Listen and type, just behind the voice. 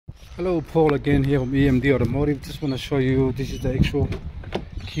Hello, Paul again here from EMD Automotive. Just want to show you, this is the actual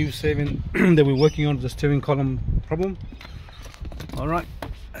Q7 that we're working on, the steering column problem. Alright,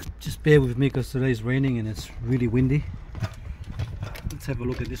 just bear with me because today is raining and it's really windy. Let's have a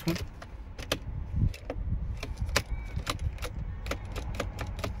look at this one.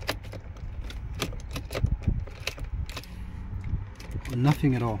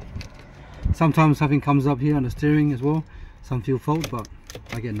 Nothing at all. Sometimes something comes up here on the steering as well, some feel fault, but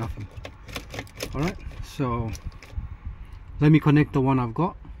I get nothing. Alright, so let me connect the one I've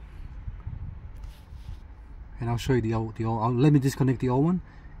got and I'll show you the old let me disconnect the old one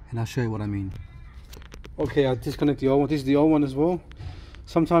and I'll show you what I mean. Okay, I'll disconnect the old one. This is the old one as well.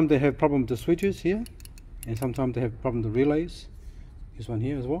 Sometimes they have problem with the switches here, and sometimes they have problem with the relays, this one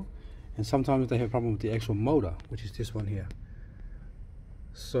here as well, and sometimes they have problem with the actual motor, which is this one here.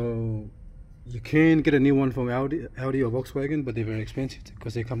 So you can get a new one from Audi or Volkswagen, but they're very expensive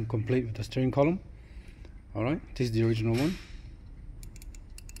because they come complete with the steering column. Alright, this is the original one.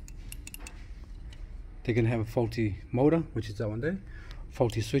 They can have a faulty motor, which is that one there,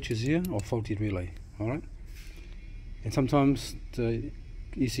 faulty switches here, or faulty relay. Alright, and sometimes the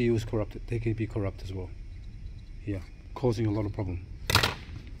ECU is corrupted. They can be corrupt as well. Yeah, causing a lot of problem.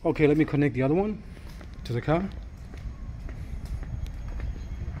 Okay, let me connect the other one to the car.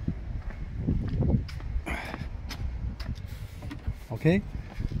 Okay,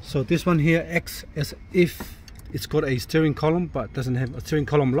 so this one here acts as if it's got a steering column but doesn't have a steering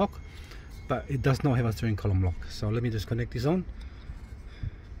column lock, but it does not have a steering column lock. So let me just connect this on.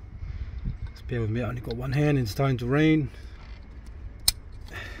 Just bear with me, I only got one hand and it's starting to rain.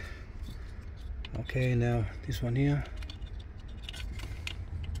 Okay, now this one here.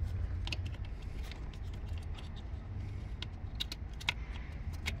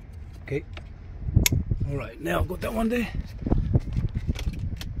 Okay, all right, now I've got that one there.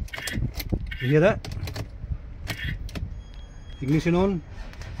 You hear that? Ignition on.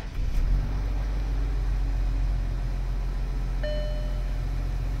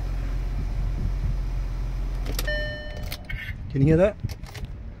 Can you hear that?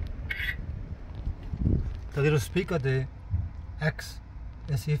 The little speaker there acts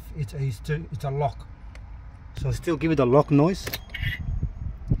as if it's a lock. So still give it a lock noise.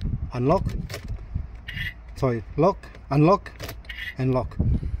 Unlock. Sorry, lock, unlock, and lock.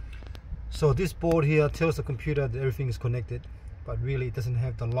 So this board here tells the computer that everything is connected, but really it doesn't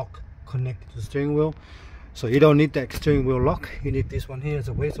have the lock connected to the steering wheel. So you don't need that steering wheel lock. You need this one here. It's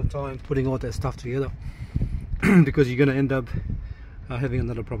a waste of time putting all that stuff together because you're gonna end up having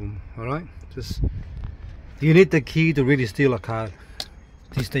another problem. All right, just you need the key to really steal a car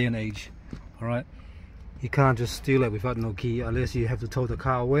this day and age. All right, you can't just steal it without no key unless you have to tow the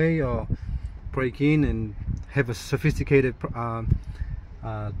car away or break in and have a sophisticated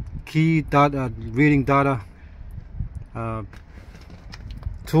key data reading data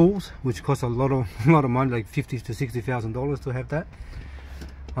tools, which cost a lot of money, like $50,000 to $60,000 to have that.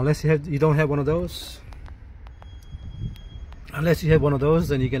 Unless you don't have one of those. Unless you have one of those,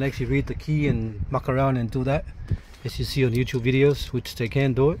 then you can actually read the key and muck around and do that, as you see on YouTube videos, which they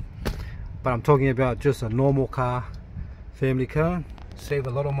can do it. But I'm talking about just a normal car, family car. Save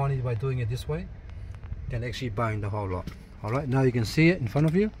a lot of money by doing it this way than actually buying the whole lot. Alright, now you can see it in front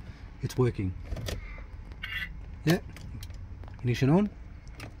of you. It's working. Yeah. Ignition on.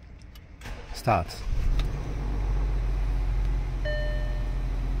 Starts.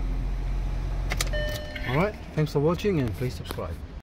 Alright, thanks for watching and please subscribe.